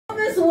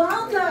please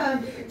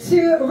welcome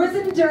to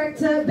resident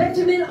director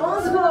Benjamin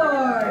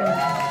Osborne.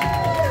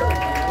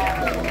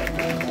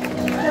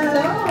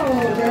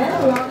 Hello there,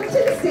 welcome to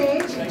the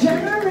stage.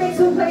 Jemma Rix,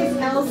 who plays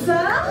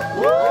Elsa.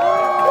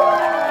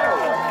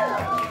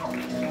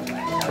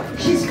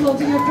 She's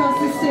floating across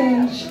the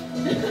stage.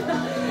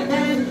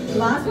 And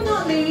last but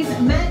not least,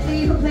 Matt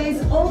Lee, who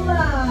plays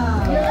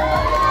Olaf.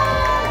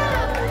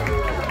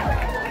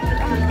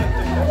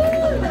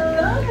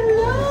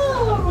 Hello.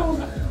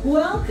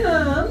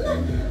 Welcome,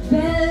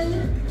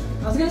 Ben.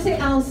 I was going to say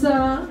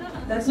Elsa.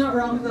 That's not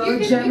wrong though. You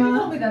Jemma. can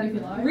call me that if you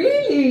like.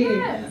 Really?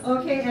 Yes.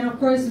 Okay, and of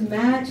course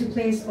Matt, who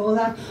plays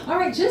Olaf. All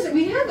right,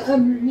 we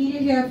have media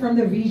here from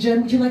the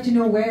region. Would you like to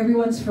know where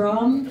everyone's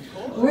from?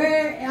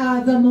 Where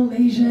the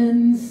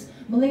Malaysians?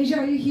 Malaysia,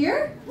 are you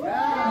here?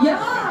 Yeah.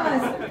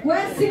 Yes.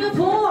 Where's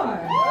Singapore?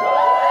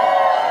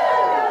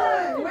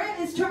 Where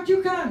is Choa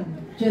Chu Kang?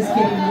 Just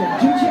kidding.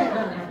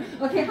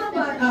 Okay, how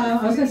about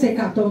I was gonna say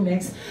Katong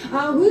next.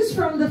 Who's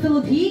from the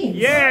Philippines?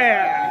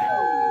 Yeah.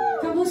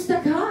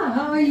 Kamusta ka?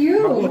 How are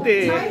you?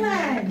 Mabuti.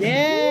 Thailand.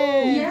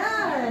 Yeah.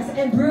 Yes,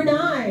 and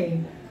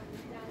Brunei.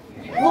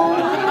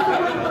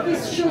 Oh, okay,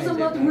 show some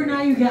love to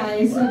Brunei, you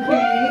guys.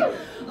 Okay.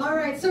 All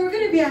right, so we're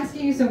going to be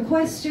asking you some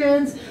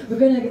questions. We're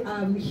going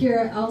to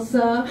hear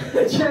Elsa,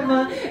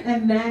 Jemma,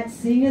 and Matt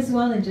sing as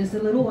well in just a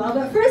little while.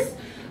 But first,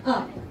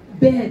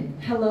 Ben,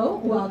 hello,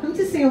 welcome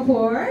to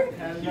Singapore.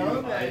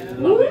 Hello.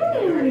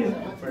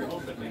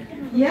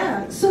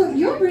 Yeah, so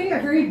you're bringing a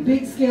very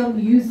big-scale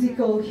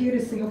musical here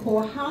to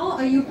Singapore. How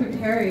are you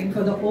preparing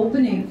for the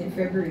opening in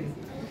February?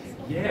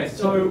 Yeah,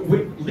 so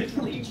we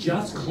literally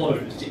just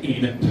closed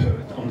in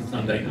Perth on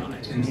Sunday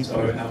night, and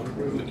so our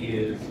crew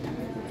is...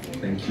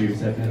 Thank you, is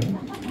that better?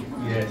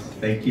 Yes,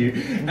 thank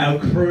you. Our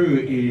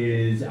crew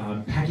is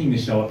packing the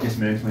show up,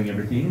 dismantling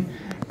everything,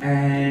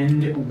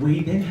 and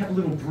we then have a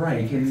little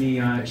break, and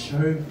the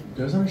show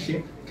goes on a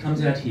ship,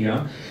 comes out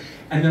here,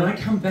 and then I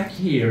come back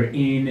here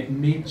in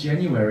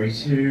mid-January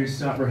to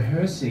start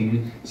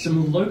rehearsing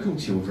some local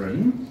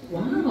children.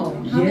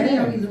 Wow, how many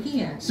are we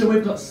looking at? So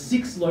we've got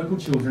 6 local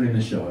children in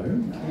the show,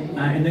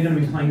 and they're going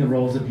to be playing the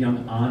roles of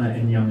young Anna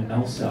and young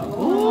Elsa.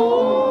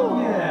 Oh.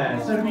 Yeah,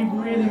 so it'll be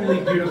really, really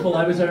beautiful.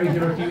 I was over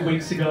here a few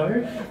weeks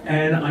ago,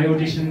 and I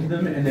auditioned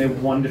them, and they're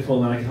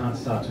wonderful, and I can't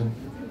start to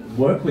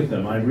work with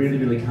them. I really,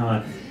 really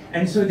can't.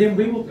 And so then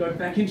we will go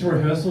back into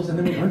rehearsals, and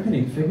then we open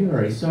in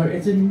February. So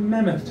it's a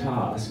mammoth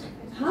task.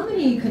 How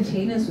many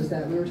containers was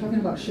that? We were talking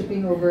about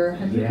shipping over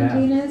 100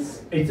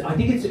 containers? I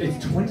think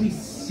it's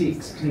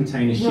 26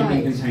 containers,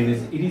 shipping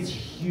containers. It is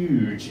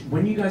huge.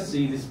 When you guys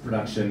see this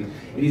production,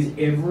 it is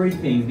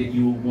everything that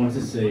you will want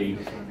to see.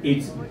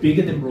 It's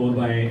bigger than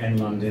Broadway and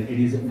London. It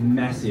is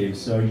massive,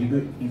 so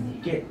you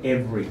get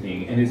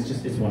everything, and it's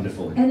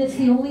wonderful. And it's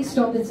the only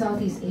stop in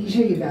Southeast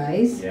Asia, you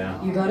guys.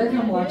 Yeah. You gotta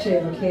come watch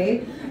it,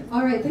 okay?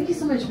 All right, thank you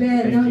so much,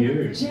 Ben. Thank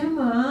you.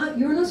 Jemma,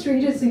 you're no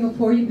stranger to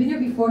Singapore. You've been here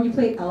before. You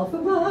played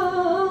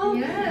Alphabet.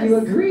 Yes. You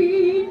were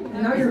green,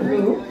 and now you're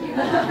blue.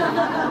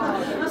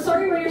 I'm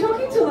sorry, when you're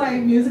talking to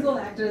like musical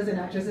actors and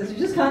actresses, you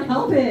just can't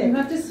help it. You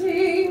have to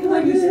sing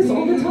like this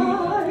all the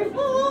time.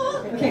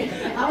 Okay,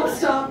 I'll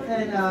stop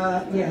and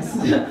yes,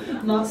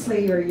 not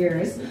slay your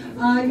ears.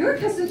 You're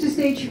accustomed to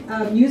stage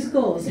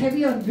musicals,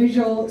 heavy on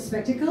visual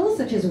spectacles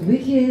such as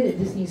Wicked and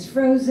Disney's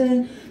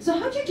Frozen. So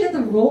how'd you get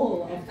the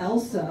role of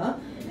Elsa?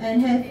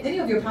 And have any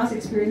of your past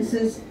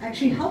experiences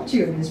actually helped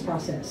you in this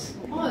process?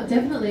 Oh,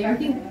 definitely. I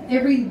think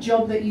every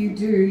job that you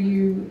do,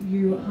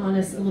 you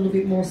harness a little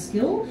bit more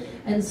skill.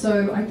 And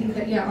so I think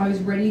that, yeah, I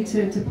was ready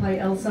to play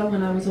Elsa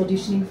when I was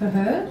auditioning for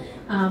her.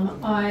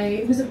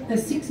 It was a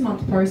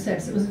 6-month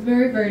process. It was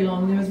very, very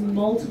long. There was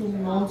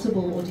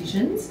multiple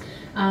auditions.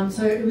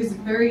 So it was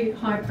very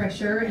high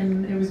pressure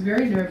and it was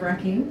very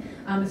nerve-wracking,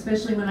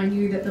 especially when I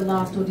knew that the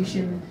last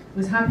audition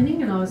was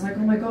happening and I was like,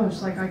 oh my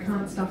gosh, like I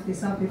can't stuff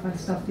this up. If I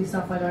stuff this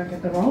up, I don't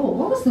get the role.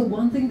 What was the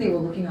one thing they were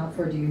looking out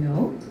for, do you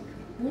know?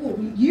 Ooh,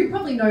 you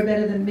probably know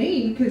better than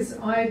me because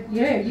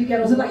you get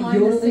all was it the like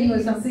behind the yodeling or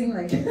scenes. something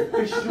like?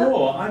 For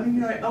sure. I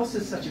mean,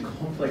 Elsa's such a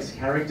complex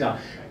character,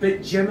 but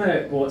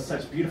Jemma brought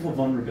such beautiful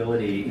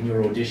vulnerability in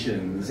your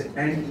auditions,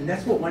 and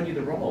that's what won you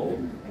the role.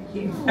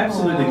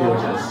 Absolutely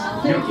gorgeous.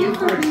 You're in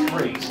for a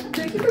treat.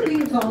 Thank you for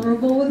being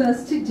vulnerable with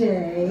us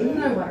today.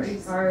 No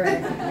worries. All right.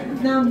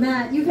 Now,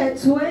 Matt, you've had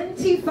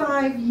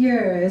 25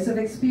 years of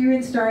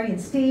experience starring in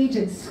stage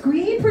and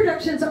screen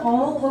productions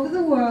all over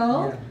the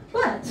world,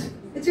 but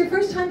it's your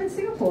first time in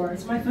Singapore.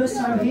 It's my first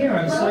time here.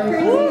 I'm so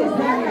crazy is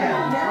that?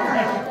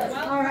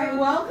 Yeah. All right,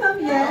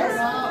 welcome. Yes,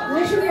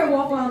 literally a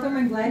warm welcome.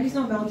 I'm glad he's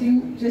not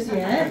melting just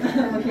yet.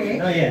 Okay.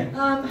 Oh yeah.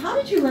 How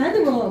did you land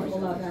the role of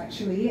Olaf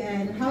actually,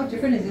 and how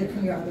different is it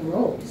from your other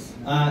roles?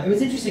 It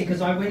was interesting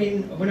because I went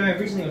in when I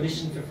originally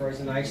auditioned for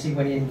Frozen. I actually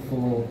went in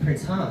for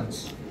Prince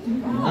Hans,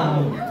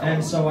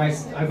 and so I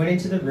went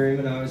into the room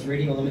and I was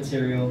reading all the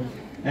material,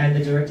 and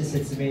the director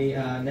said to me,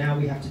 "Now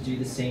we have to do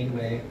the scene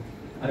where."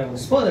 I don't want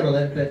to spoil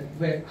it, but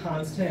where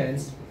Hans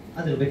turns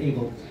a little bit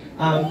evil.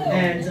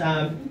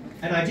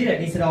 And I did it,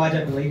 and he said, oh, I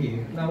don't believe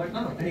you. And I went,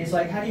 oh. And he's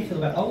like, how do you feel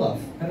about Olaf?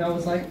 And I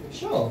was like,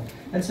 sure.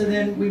 And so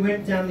then we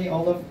went down the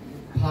Olaf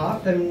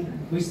path,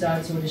 and we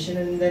started to audition,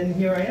 and then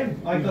here I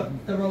am. I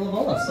got the role of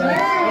Olaf. So.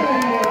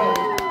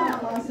 How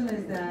awesome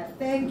is that?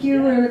 Thank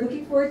you. We're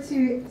looking forward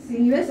to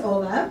seeing you as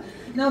Olaf.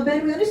 Now,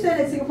 Ben, we understand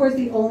that Singapore is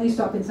the only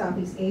stop in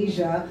Southeast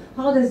Asia.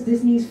 How does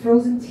Disney's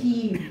Frozen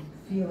team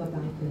feel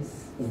about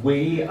this?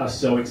 We are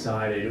so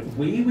excited.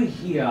 We were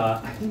here,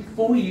 I think,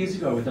 4 years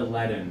ago with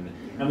Aladdin,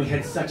 and we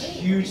had such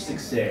huge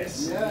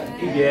success.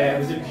 Yeah, it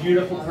was a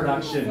beautiful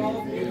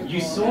production.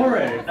 You saw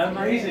it.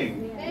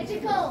 Amazing.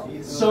 Magical.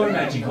 So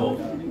magical.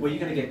 Well, you're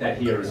going to get that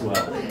here as well.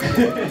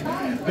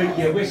 But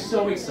yeah, we're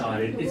so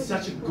excited. It's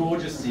such a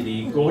gorgeous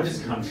city,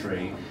 gorgeous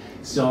country.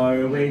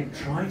 So we're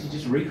trying to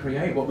just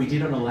recreate what we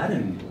did on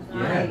Aladdin.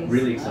 Yeah, Nice.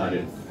 really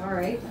excited. All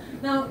right.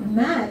 Now,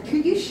 Matt,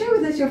 could you share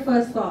with us your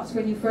first thoughts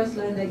when you first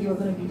learned that you were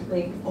going to be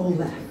playing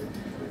Olaf?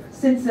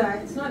 Since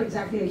it's not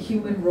exactly a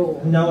human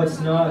role. No, it's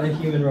not a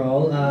human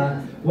role.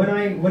 When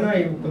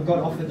I got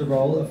offered the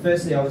role,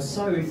 firstly I was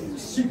so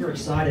super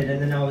excited,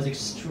 and then I was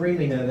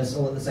extremely nervous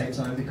all at the same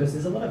time, because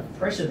there's a lot of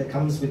pressure that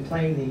comes with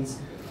playing these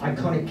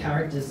iconic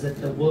characters that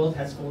the world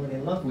has fallen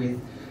in love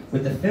with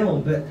the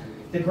film. But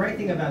the great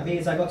thing about me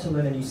is I got to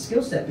learn a new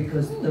skill set,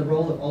 because the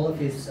role of Olaf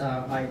is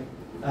I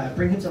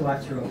bring him to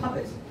life through a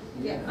puppet.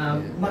 Yeah.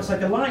 Much like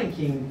the Lion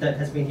King that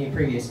has been here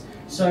previous.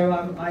 So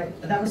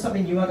that was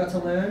something new I got to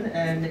learn,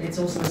 and it's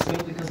also a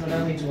skill because not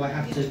only do I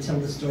have to tell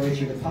the story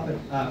through the puppet,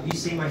 you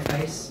see my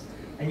face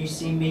and you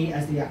see me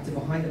as the actor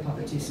behind the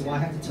puppet too, so I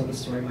have to tell the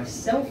story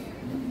myself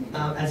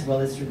as well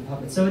as through the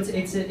puppet. So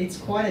it's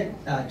quite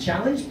a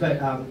challenge, but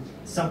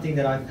something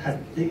that I've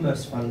had the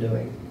most fun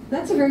doing.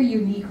 That's a very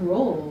unique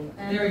role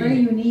and Very a very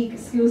unique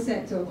skill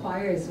set to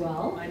acquire as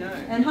well. I know.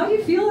 And how do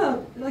you feel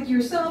about like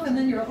yourself and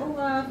then you're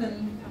Olaf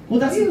and Well,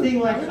 that's how do the you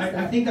thing. Like, balance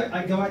I that? think that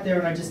I go out there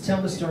and I just tell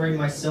the story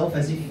myself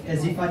as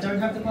if I don't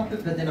have the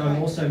puppet, but then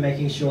I'm also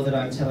making sure that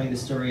I'm telling the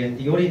story, and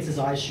the audience's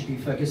eyes should be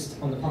focused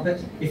on the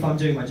puppet if I'm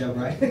doing my job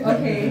right.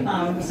 Okay.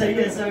 But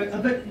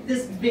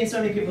there's been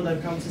so many people that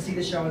have come to see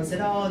the show and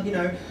said, oh, you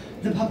know,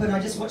 the puppet, I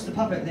just watched the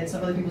puppet, and then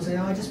some other people say,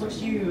 oh, I just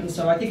watched you, and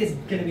so I think it's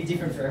going to be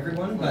different for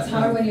everyone. But It's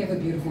hard when you have a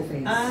beautiful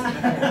face.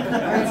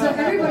 Alright, so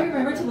everybody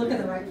remember to look at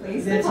the right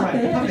place. That's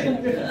right, the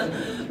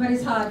puppet. But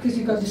it's hard because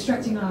you've got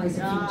distracting eyes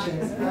and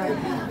features. Right.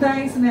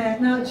 Thanks,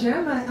 Matt. Now,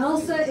 Jemma,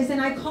 Elsa is an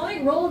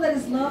iconic role that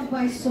is loved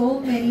by so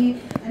many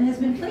and has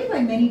been played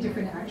by many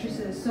different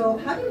actresses. So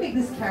how do you make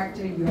this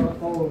character your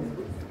own?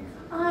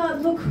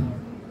 Look,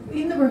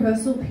 in the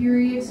rehearsal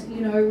period,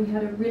 you know, we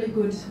had a really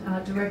good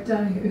director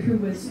who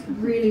was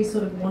really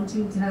sort of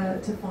wanting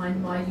to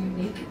find my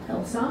unique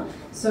Elsa.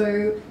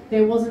 So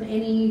there wasn't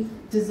any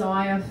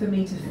desire for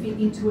me to fit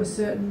into a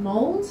certain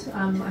mould.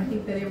 I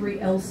think that every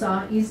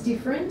Elsa is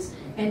different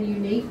and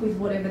unique with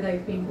whatever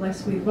they've been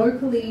blessed with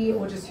vocally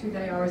or just who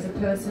they are as a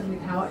person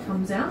with how it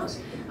comes out.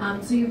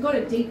 So you've got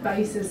a deep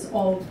basis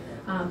of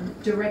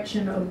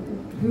direction of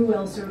who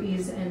Elsa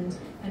is and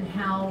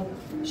how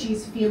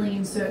she's feeling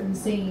in certain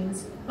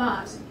scenes,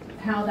 but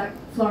how that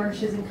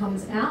flourishes and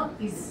comes out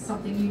is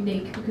something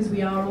unique because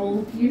we are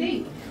all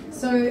unique.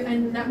 So,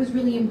 and that was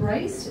really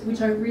embraced,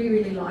 which I really,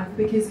 really like,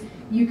 because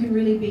you can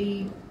really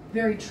be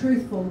very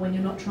truthful when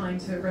you're not trying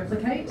to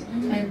replicate,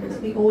 and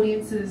the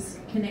audiences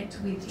connect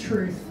with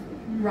truth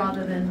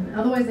rather than,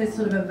 otherwise there's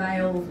sort of a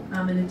veil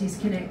and a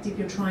disconnect if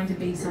you're trying to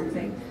be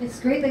something. It's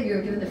great that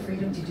you're given the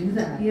freedom to do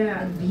that.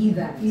 Yeah. And be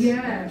that.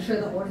 Yeah. I'm sure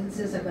the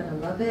audiences are going to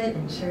love it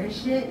and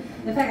cherish it.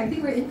 In fact, I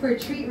think we're in for a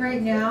treat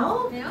right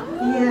now.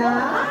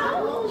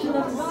 Yeah. Would you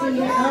love to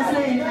see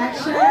Elsa in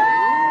action?